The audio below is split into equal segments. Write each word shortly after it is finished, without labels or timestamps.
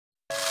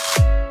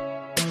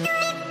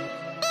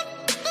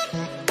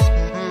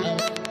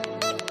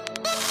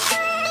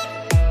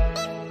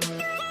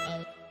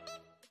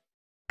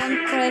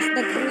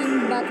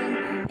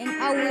button and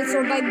I will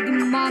survive the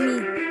mommy.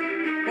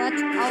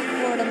 Watch out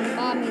for the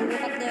mommy.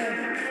 Look at there.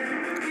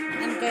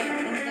 I'm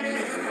gonna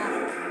use hack.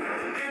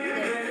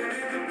 There.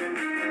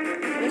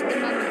 Where's the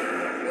mommy?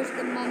 Where's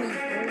the mommy?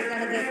 We're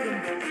gonna get him.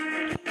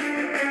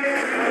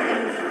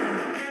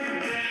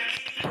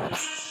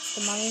 Is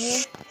the mommy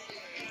here?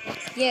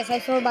 Yes, I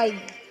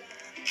survived.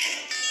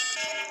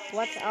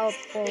 Watch out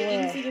for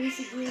where.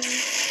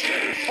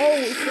 Oh,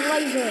 it's the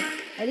laser.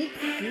 I did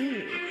see.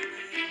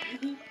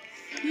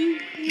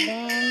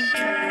 Then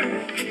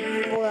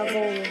for a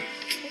goal.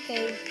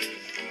 Okay.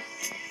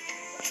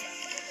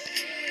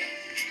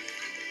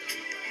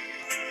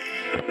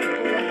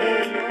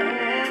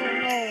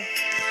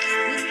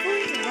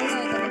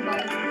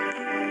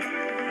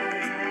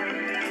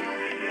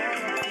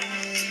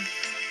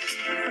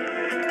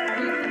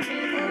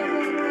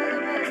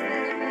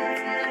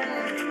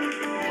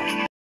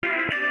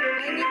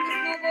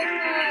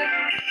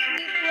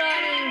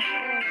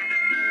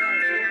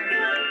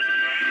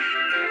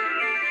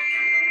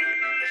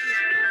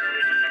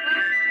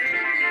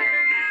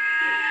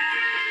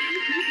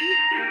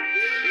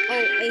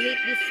 I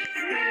hate this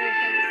snowball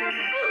fight so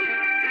much.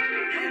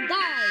 Oh,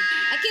 died!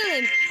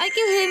 I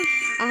kill him!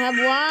 I have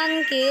one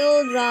kill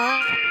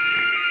drop. I'm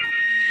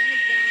gonna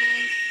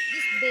dance.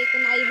 This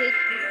bacon, I hate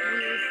this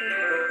music.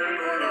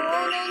 Oh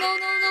no.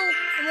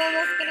 I'm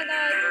almost gonna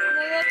die.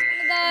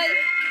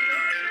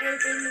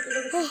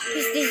 Oh,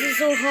 this is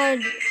so hard.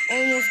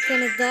 Almost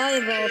gonna die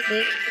about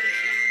it.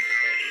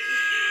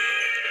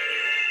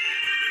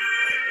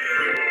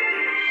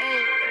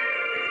 Oh,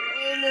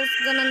 almost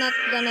not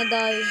gonna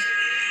die.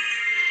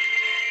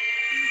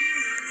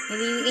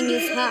 Maybe we can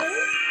use hack.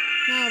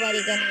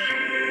 Nobody can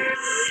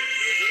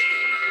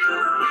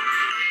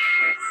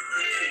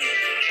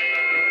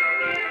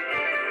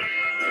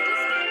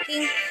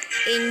hit.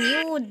 And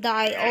you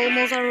die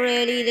almost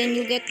already, then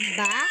you get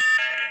back?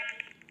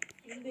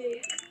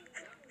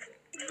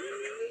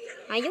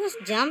 I was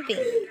jumping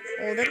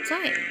all the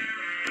time.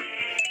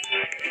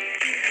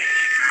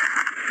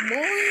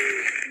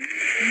 Boing.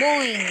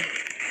 Boing.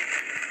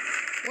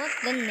 What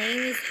the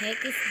name is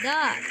heck is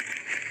that?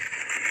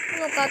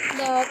 Look at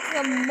that.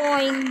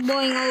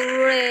 Boing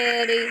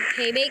already.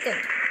 Hey, Bacon.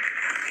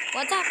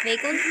 What's up,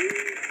 Bacon?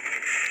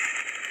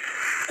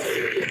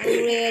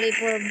 Ready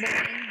for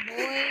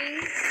boing.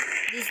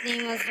 This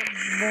name was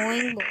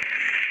boing.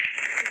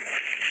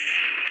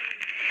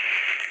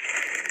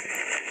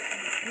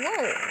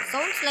 Whoa,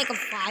 sounds like a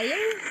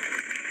fire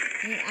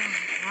in a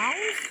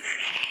house,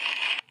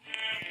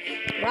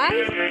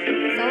 right?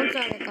 Sounds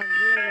like a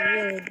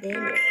really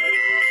dangerous.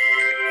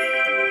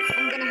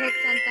 I'm gonna help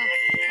Santa.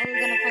 We're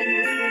gonna find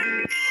this person.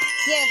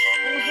 Yes,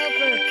 I'm a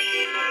helper.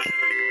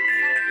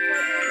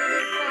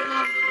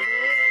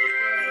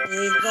 Here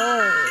we go.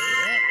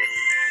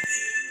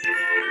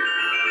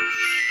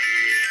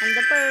 I'm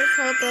the first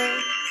helper.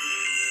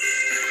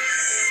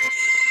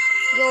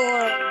 So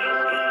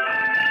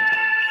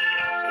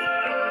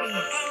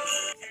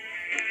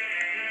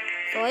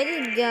I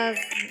did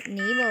just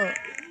nibble.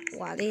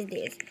 What is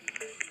this?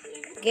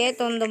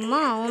 Get on the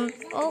mount.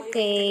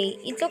 Okay,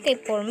 it's okay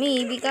for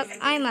me because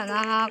I'm a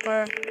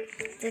hacker.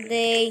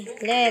 Today,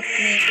 let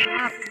me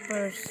hack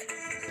first.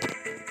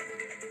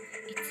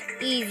 It's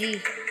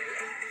easy.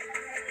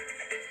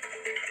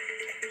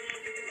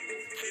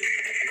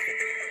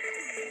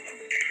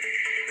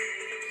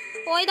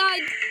 Oh, I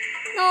died.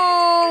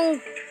 No.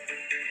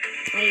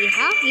 My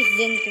hack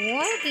isn't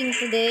working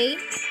today.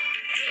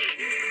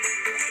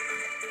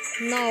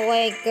 No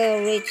way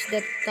can reach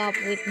the top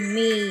with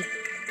me.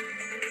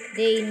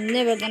 They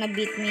never gonna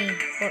beat me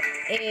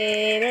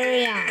forever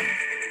young.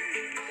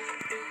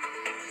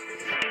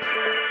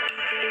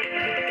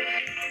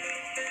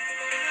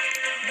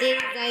 This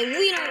is a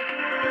winner.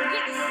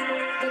 Yes,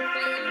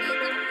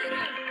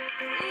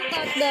 look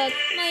at that.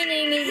 My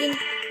name is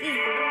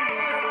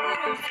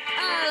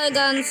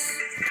Elegance.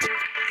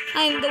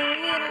 I'm the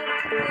winner.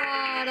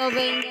 What of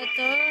the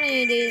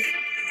tourney this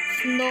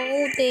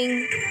snow thing.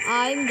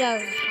 I'm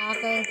just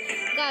hacking.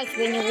 Guys,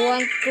 when you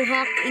want to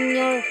hack in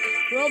your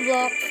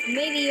Roblox,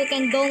 maybe you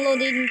can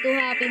download it into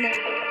Happy Mode.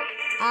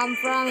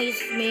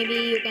 Promise, maybe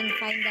you can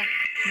find the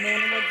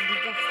menu mode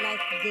just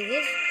like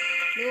this.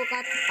 Look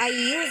at, I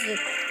use it.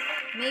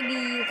 Maybe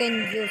you can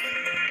use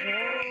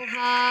wall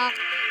hack,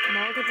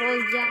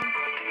 multiple jump,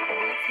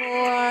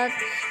 forward,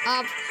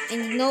 up,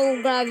 and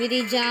no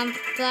gravity jump,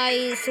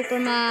 fly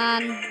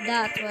Superman.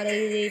 That's what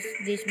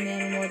this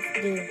menu mode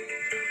do.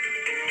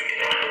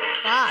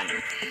 Fun.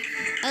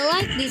 I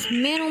like this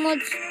menu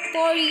mode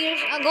 4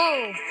 years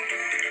ago.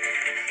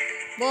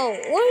 Whoa,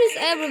 where is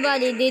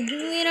everybody? They do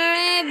winner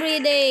every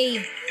day.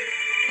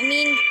 I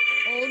mean,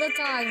 all the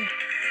time.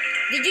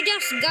 Did you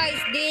just guys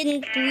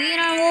didn't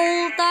winner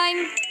all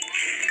time?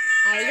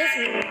 I just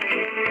win.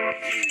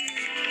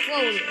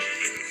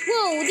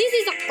 Whoa, this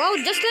is a cloud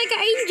just like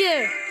an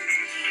angel.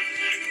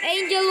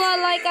 Angel was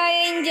like an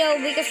angel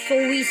because so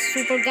is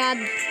super god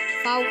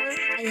power.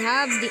 I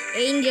have the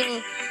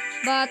angel,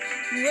 but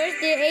where's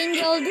the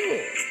angel do?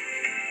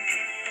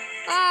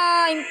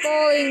 I'm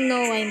falling.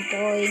 No, I'm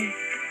falling.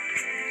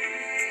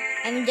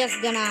 I'm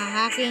just gonna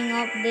hacking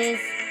up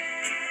this.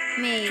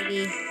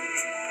 Maybe.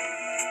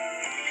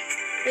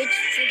 Reach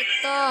to the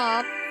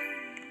top.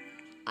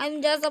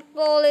 I'm just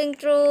falling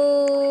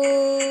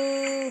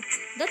through.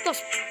 That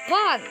was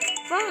fun.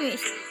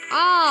 Promise.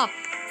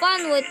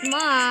 Fun with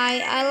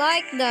my. I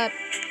like that.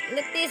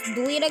 Let's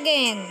do it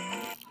again.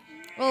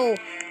 Oh,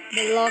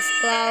 the lost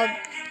cloud.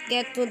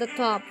 Get to the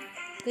top.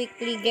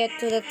 Quickly get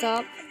to the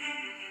top.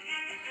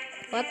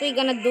 What we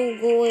gonna do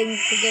going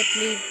to get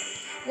lead?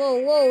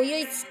 Whoa,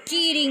 it's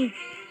cheating.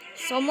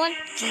 Someone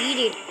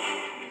cheated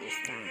this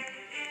time.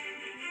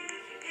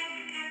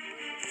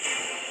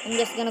 I'm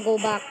just gonna go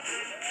back.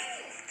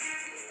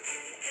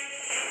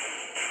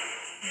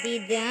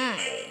 Did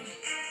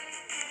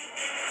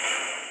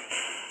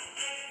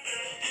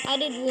I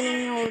did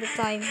winning all the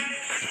time.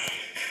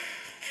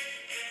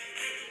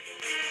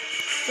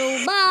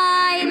 So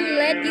bye.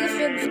 Let you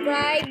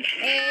subscribe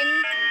and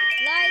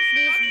like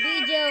this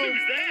video.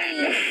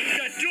 Please.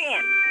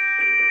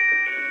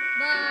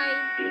 Bye.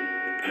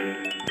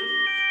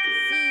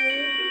 See you.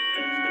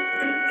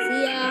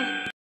 See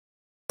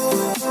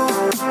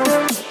ya.